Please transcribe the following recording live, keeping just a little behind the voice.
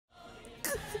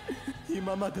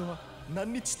今までは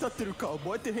何日経ってるか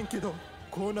覚えてへんけど、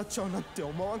こうなっちゃうなんて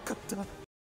思わんかった。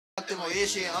でもいい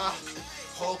し、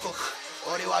報告。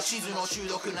俺は地図の中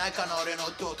毒ないかな、俺の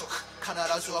道徳。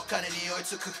必ずお金に追い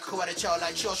つく、壊れちゃう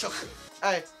来朝食。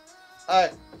Hey,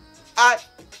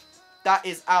 that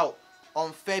is out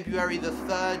on February the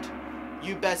 3rd.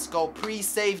 You best go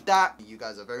pre-save that. You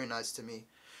guys are very nice to me.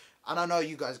 And I know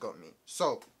you guys got me.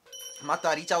 So, ま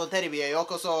たリチャードテレビへよう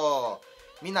こそ。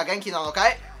みんな元気なのか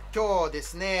い？今日で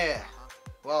すね。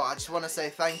Well, I just want to say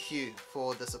thank you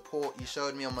for the support you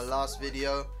showed me on my last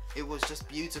video. It was just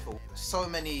beautiful. So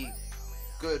many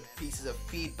good pieces of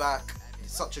feedback.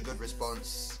 Such a good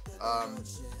response.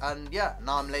 And yeah,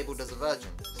 now I'm labeled as a virgin.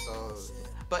 So,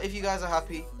 but if you guys are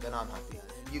happy, then I'm happy.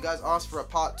 You guys asked for a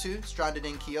part 2, Stranded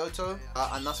in Kyoto,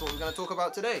 and that's what we're going to talk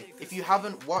about today. If you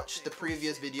haven't watched the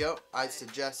previous video, I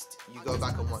suggest you go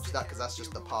back and watch that because that's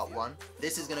just the part 1.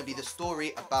 This is going to be the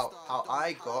story about how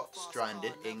I got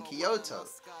stranded in Kyoto,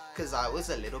 because I was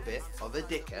a little bit of a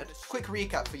dickhead. Quick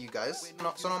recap for you guys.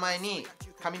 その前に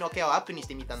髪の毛をアップにし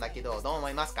てみたんだけど、どう思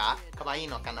いますか？かわいい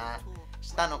のかな？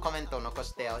下のコメントを残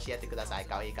して教えてください。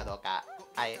かわいいかどうか。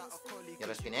はい。よ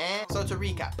ろしくね。So to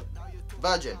recap,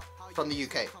 virgin from the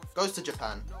UK, goes to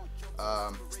Japan,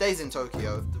 stays in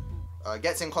Tokyo,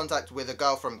 gets in contact with a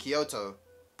girl from Kyoto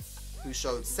who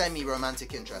showed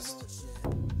semi-romantic interest,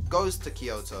 goes to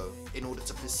Kyoto in order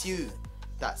to pursue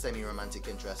that semi-romantic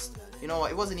interest. You know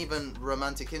what, it wasn't even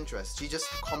romantic interest, she just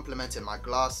complimented my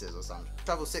glasses or something.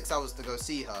 Travel 6 hours to go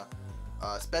see her,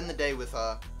 spend the day with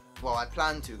her. Well, I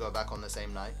planned to go back on the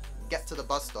same night, get to the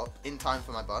bus stop in time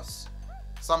for my bus,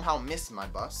 somehow missed my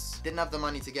bus, didn't have the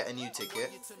money to get a new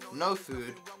ticket, no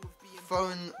food,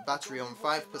 phone battery on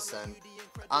 5%.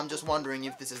 I'm just wondering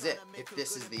if this is it, if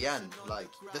this is the end, like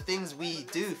the things we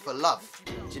do for love.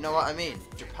 Do you know what I mean?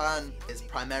 Japan is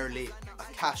primarily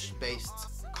a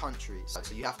cash-based country, so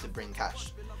you have to bring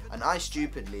cash. And I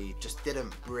stupidly just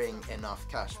didn't bring enough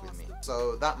cash with me.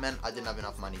 So that meant I didn't have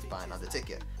enough money to buy another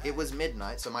ticket. It was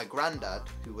midnight, so my granddad,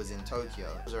 who was in Tokyo,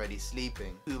 was already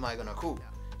sleeping. Who am I gonna call?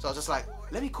 So I was just like,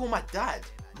 let me call my dad.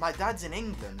 My dad's in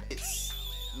England. It's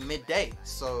midday,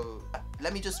 so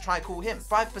let me just try call him.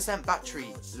 5% battery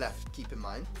left, keep in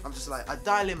mind. I'm just like, I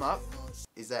dial him up.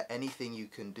 Is there anything you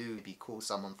can do? Maybe call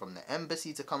someone from the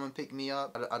embassy to come and pick me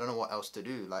up. I don't know what else to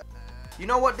do. Like, you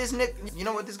know what this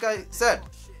guy said?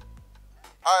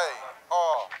 Hey,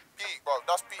 Pete, bro,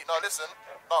 that's Pete. Now listen,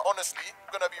 now honestly, I'm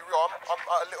gonna be real. I'm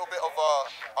at a little bit of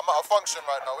I'm at a function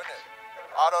right now, innit?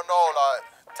 I don't know, like,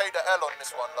 take the L on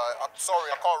this one. Like, I'm sorry,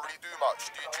 I can't really do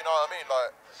much. Do you know what I mean?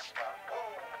 Like.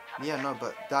 Yeah, no,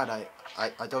 but Dad,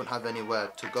 I don't have anywhere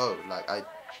to go. Like,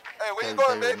 Hey, where you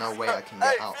going, there is babe? no way I can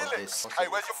get out of this. Hey,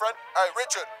 where's your friend? Hey,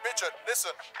 Richard, listen,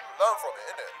 learn from it,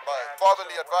 innit? Like,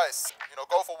 fatherly advice, you know,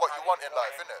 go for what you want in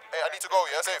life, innit? Hey, I need to go,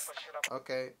 yeah? Safe.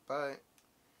 Okay, bye.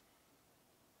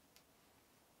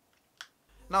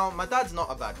 Now, my dad's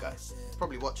not a bad guy. He's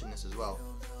probably watching this as well.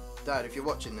 Dad, if you're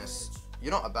watching this,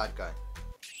 you're not a bad guy.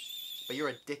 But you're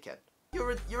a dickhead.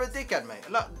 You're a dickhead, mate.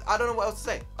 Look, I don't know what else to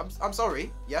say. I'm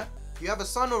sorry, yeah? You have a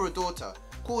son or a daughter,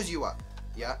 calls you up,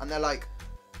 yeah? And they're like,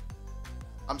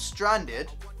 I'm stranded,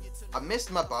 I missed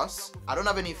my bus, I don't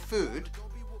have any food,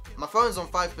 my phone's on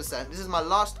 5%, this is my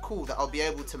last call that I'll be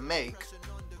able to make.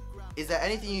 Is there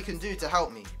anything you can do to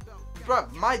help me?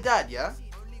 Bruh, my dad, yeah?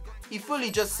 He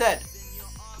fully just said,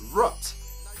 rot.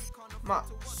 ま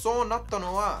あ、そうなった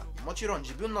のはもちろん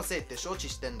自分のせいって承知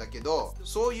してんだけど、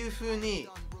そういう風に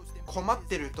困っ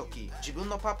てる時、自分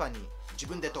のパパに自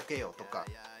分で解けよとか、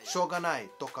しょうがない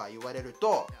とか言われる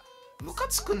とムカ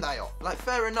つくんだよ。Like,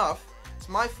 fair enough, it's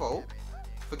my fault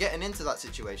for getting into that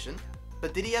situation.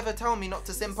 But did he ever tell me not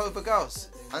to simp over girls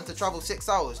and to travel 6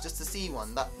 hours just to see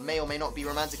one that may or may not be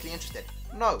romantically interested?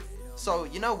 No. So,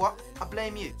 you know what? I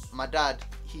blame you. My dad,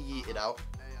 he yeeted out.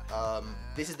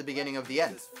 This is the beginning of the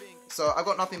end. So I've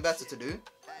got nothing better to do.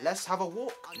 Let's have a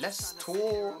walk. Let's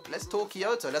tour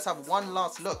Kyoto. Let's have one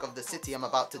last look of the city I'm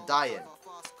about to die in.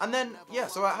 And then, yeah,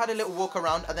 so I had a little walk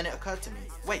around and then it occurred to me,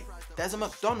 wait, there's a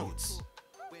McDonald's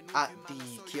at the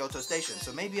Kyoto station.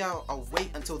 So maybe I'll wait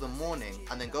until the morning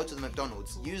and then go to the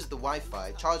McDonald's, use the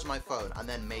Wi-Fi, charge my phone, and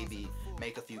then maybe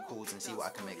make a few calls and see what I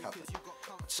can make happen.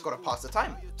 Just gotta pass the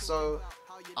time. So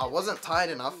I wasn't tired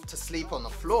enough to sleep on the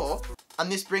floor.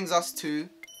 And this brings us to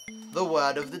the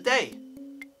word of the day.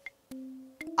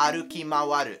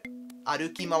 Arukimawaru.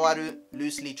 Arukimawaru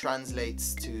loosely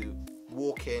translates to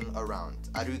walking around.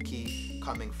 Aruki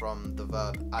coming from the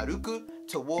verb aruku,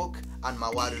 to walk, and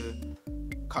mawaru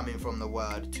coming from the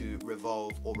word to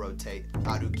revolve or rotate.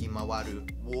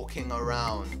 Arukimawaru, walking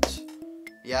around.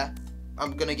 Yeah?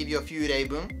 I'm gonna give you a few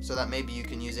reibun so that maybe you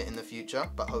can use it in the future,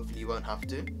 but hopefully you won't have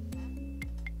to.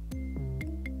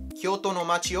 Kyoto no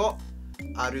machi o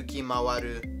aruki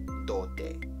mawaru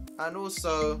dote. And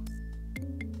also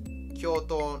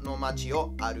Kyoto no machi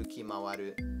o aruki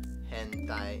mawaru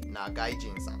hentai na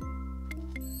gaijin-san.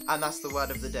 And that's the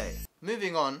word of the day.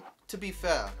 Moving on, to be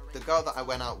fair, the girl that I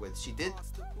went out with, she did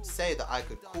say that I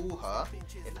could call her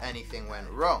if anything went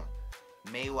wrong.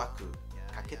 Meiwaku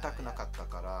kaketaku nakatta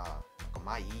kara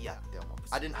ma ii ya tte omou.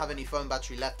 I didn't have any phone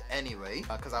battery left anyway,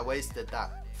 because I wasted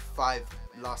that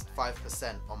last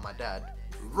 5% on my dad.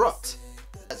 Rot!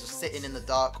 I was just sitting in the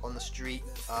dark on the street,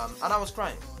 and I was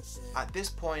crying. At this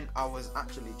point, I was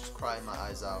actually just crying my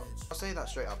eyes out. I'll say that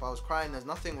straight up. I was crying. There's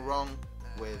nothing wrong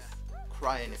with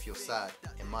crying if you're sad,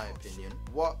 in my opinion.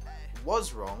 What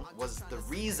was wrong was the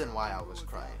reason why I was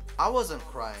crying. I wasn't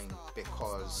crying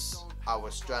because I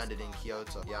was stranded in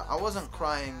Kyoto. Yeah, I wasn't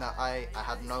crying that I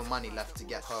had no money left to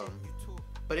get home.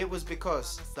 But it was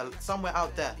because somewhere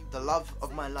out there, the love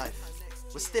of my life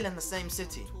was still in the same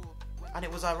city. And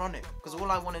it was ironic, because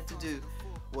all I wanted to do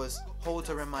was hold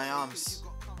her in my arms.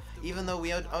 Even though we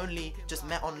had only just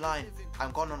met online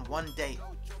and gone on one date.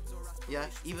 Yeah,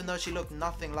 even though she looked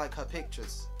nothing like her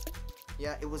pictures.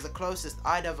 Yeah, it was the closest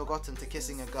I'd ever gotten to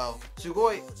kissing a girl.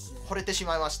 Sugoi horete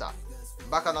shimaimashita.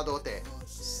 Baka na dote.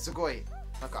 Sugoi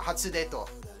naka hatsu deito.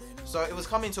 So it was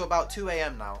coming to about 2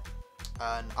 AM now,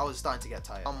 and I was starting to get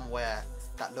tired. Somewhere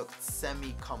that looked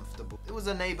semi-comfortable. It was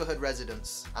a neighborhood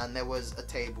residence, and there was a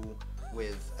table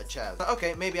with a chair. But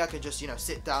okay, maybe I could just, you know,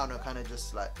 sit down or kind of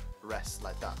just like rest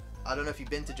like that. I don't know if you've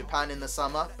been to Japan in the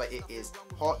summer, but it is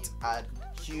hot and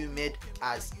humid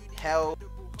as hell.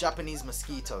 Japanese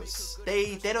mosquitoes,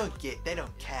 they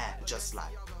don't care, just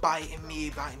like biting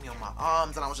me on my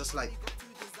arms, and I was just like,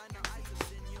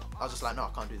 no, I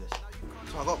can't do this.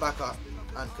 So I got back up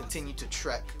and continued to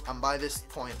trek, and by this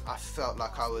point I felt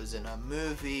like I was in a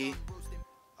movie.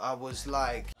 I was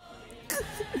like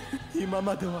今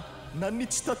までは何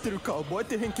日経ってるか覚え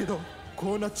てへんけど、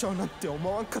こうなっちゃうなんて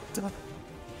思わんかっ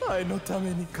た。愛のた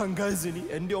めに考えず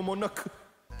に遠慮もなく。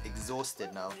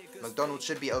 exhausted now. McDonald's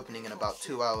should be opening in about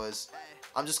 2 hours.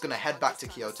 I'm just gonna head back to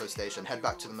Kyoto Station, head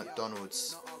back to the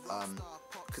McDonald's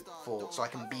so I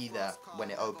can be there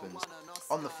when it opens.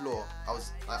 On the floor, I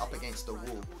was up against the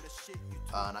wall,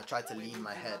 and I tried to lean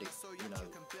my head. You know,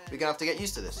 we're gonna have to get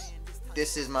used to this.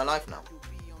 This is my life now,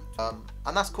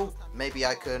 and that's cool. Maybe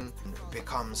I can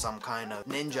become some kind of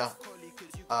ninja.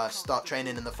 Start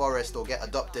training in the forest, or get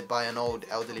adopted by an old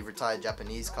elderly retired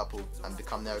Japanese couple and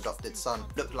become their adopted son.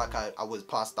 Looked like I was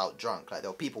passed out drunk. Like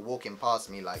there were people walking past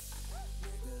me like,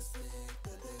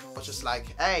 I was just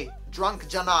like, hey, drunk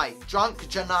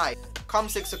janai. Come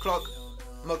 6 o'clock,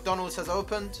 McDonald's has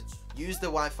opened. Use the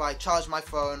Wi-Fi, charge my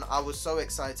phone. I was so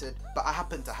excited, but I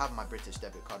happened to have my British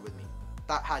debit card with me.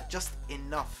 That had just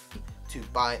enough to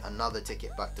buy another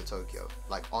ticket back to Tokyo,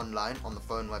 like online on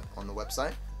the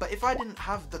website. But if I didn't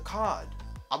have the card,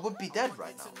 I would be dead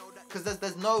right now, because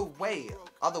there's no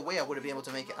other way I would have been able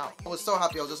to make it out. I was so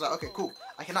happy. I was just like, okay, cool,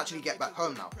 I can actually get back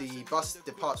home now. The bus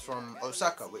departs from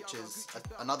Osaka, which is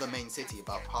another main city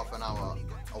about half an hour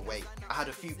away. I had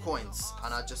a few coins,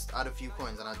 and I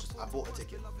bought a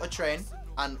ticket. A train,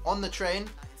 and on the train,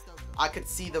 I could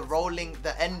see the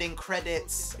ending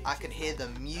credits. I could hear the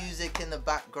music in the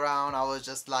background. I was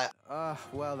just like,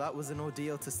 well, that was an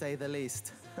ordeal to say the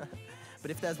least. But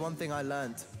if there's one thing I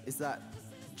learned, is that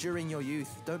during your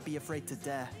youth, don't be afraid to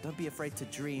dare. Don't be afraid to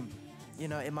dream. You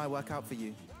know, it might work out for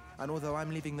you. And although I'm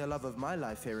leaving the love of my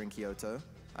life here in Kyoto,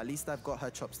 at least I've got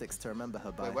her chopsticks to remember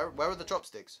her by. Wait, where are the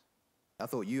chopsticks? I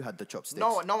thought you had the chopsticks.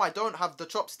 No, I don't have the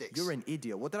chopsticks. You're an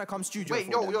idiot. What did I come studio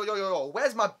Wait, for? yo,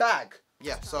 where's my bag?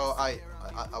 Yeah, so I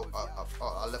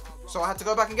left. So I had to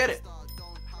go back and get it.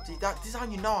 See, this is how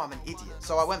you know I'm an idiot.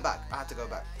 So I went back. I had to go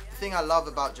back. The thing I love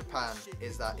about Japan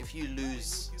is that if you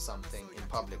lose something in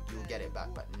public, you'll get it back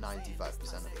like 95%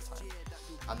 of the time.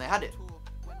 And they had it.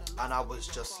 And I was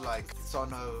just like,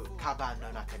 Sono kaban no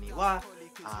naka ni wa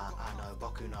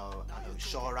boku no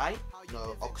shourai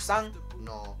no okusan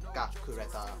no ga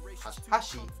kureta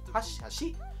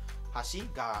hashi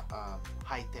ga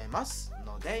haitemasu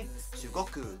node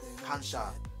sugoku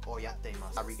kansha o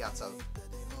yatteimasu.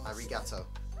 Arigato.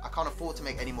 I can't afford to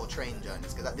make any more train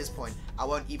journeys, because at this point I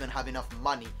won't even have enough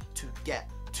money to get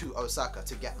to Osaka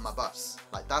to get my bus.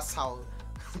 Like that's how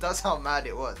mad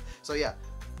it was. So yeah,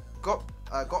 got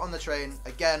on the train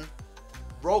again,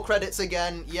 roll credits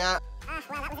again. Yeah.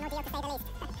 Well, that was an ordeal to say the least.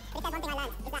 But if there's one thing I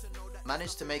learned, is that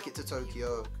managed to make it to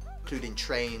Tokyo, including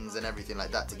trains and everything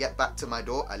like that. To get back to my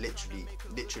door, I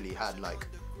literally had like,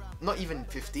 not even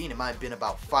 15, it might have been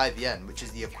about 5 yen, which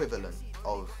is the equivalent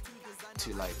of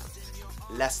to like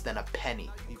less than a penny.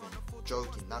 Even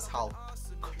joking, that's how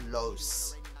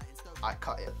close I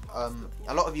cut it.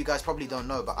 A lot of you guys probably don't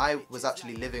know, but I was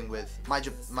actually living with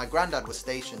my granddad was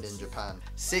stationed in Japan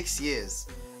 6 years,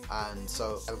 and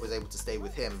so I was able to stay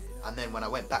with him. And then when I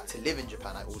went back to live in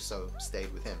Japan, I also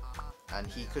stayed with him, and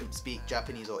he couldn't speak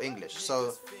Japanese or English,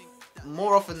 so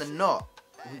more often than not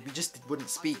we just wouldn't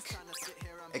speak,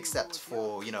 except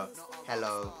for, you know,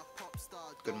 hello,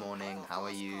 good morning, how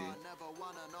are you,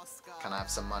 can I have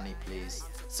some money please.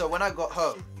 So when I got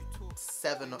home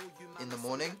 7 in the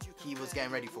morning, he was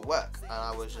getting ready for work, and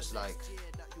I was just like,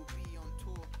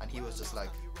 and he was just like,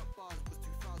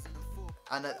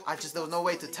 and there was no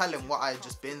way to tell him what I had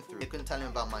just been through. I couldn't tell him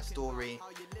about my story,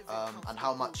 and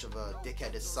how much of a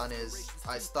dickhead his son is.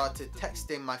 I started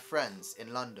texting my friends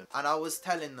in London, and I was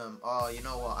telling them, oh, you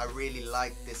know what, I really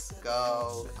like this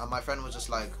girl. And my friend was just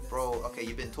like, bro, okay,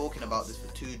 you've been talking about this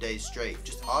for 2 days straight,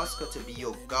 just ask her to be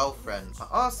your girlfriend.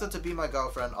 I asked her to be my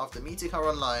girlfriend after meeting her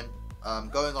online,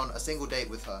 going on a single date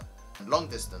with her, long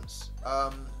distance.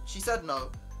 She said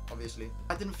no, obviously.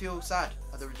 I didn't feel sad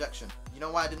at the rejection. You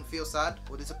know why I didn't feel sad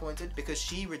or disappointed? Because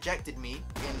she rejected me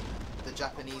in the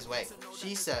Japanese way.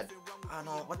 She said,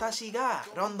 watashi ga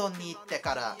London ni itte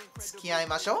kara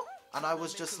tsukiaimashou? And I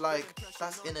was just like,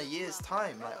 that's in a year's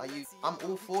time. Like, I'm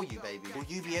all for you, baby. Will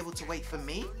you be able to wait for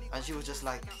me? And she was just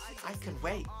like, I can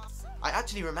wait. I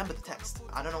actually remember the text.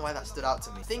 I don't know why that stood out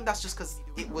to me. I think that's just because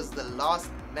it was the last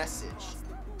message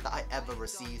that I ever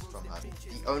received from her.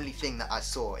 The only thing that I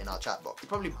saw in our chat box. She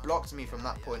probably blocked me from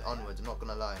that point onwards, I'm not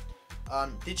gonna lie.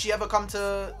 Did she ever come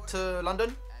to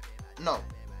London? No.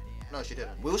 No, she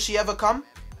didn't. Will she ever come?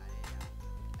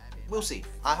 We'll see.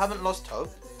 I haven't lost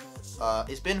hope.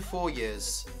 It's been 4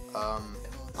 years.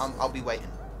 I'll be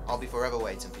waiting. I'll be forever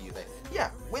waiting for you, babe.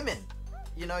 Yeah, women.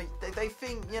 You know, they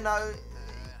think, you know,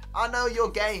 I know your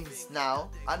games now.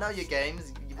 I know your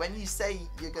games. When you say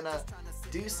you're gonna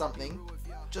do something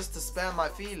just to spare my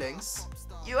feelings,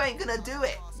 you ain't gonna do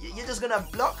it. You're just gonna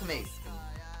block me.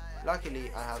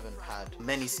 Luckily, I haven't had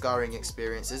many scarring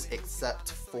experiences,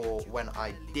 except for when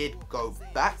I did go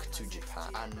back to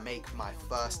Japan and make my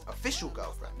first official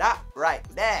girlfriend. That right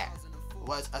there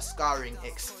was a scarring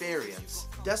experience.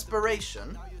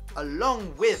 Desperation,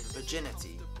 along with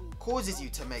virginity, causes you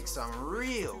to make some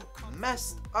real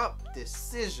messed up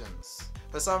decisions.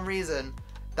 For some reason,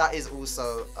 that is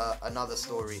also another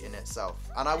story in itself,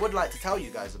 and I would like to tell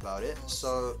you guys about it.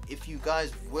 So if you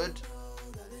guys would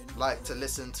like to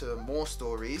listen to more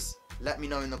stories, let me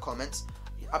know in the comments.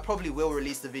 I probably will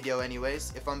release the video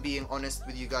anyways, if I'm being honest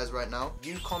with you guys right now.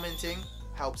 You commenting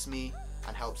helps me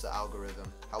and helps the algorithm,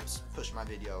 helps push my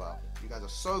video out. You guys are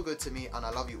so good to me, and I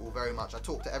love you all very much. I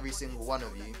talk to every single one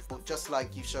of you, just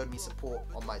like you showed me support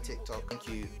on my TikTok. Thank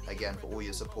you again for all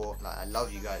your support. Like, I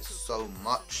love you guys so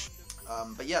much.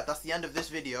 But yeah, that's the end of this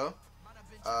video.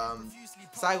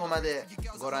 最後まで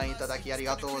ご覧いただきあり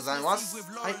がとうございます。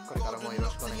はい、これからもよろ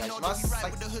しくお願いします。は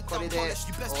い、これで終わりです。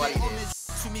バイバイ。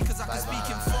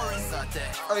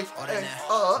は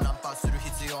い、ナンパする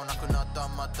必要なくなった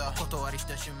また断りし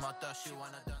てしまった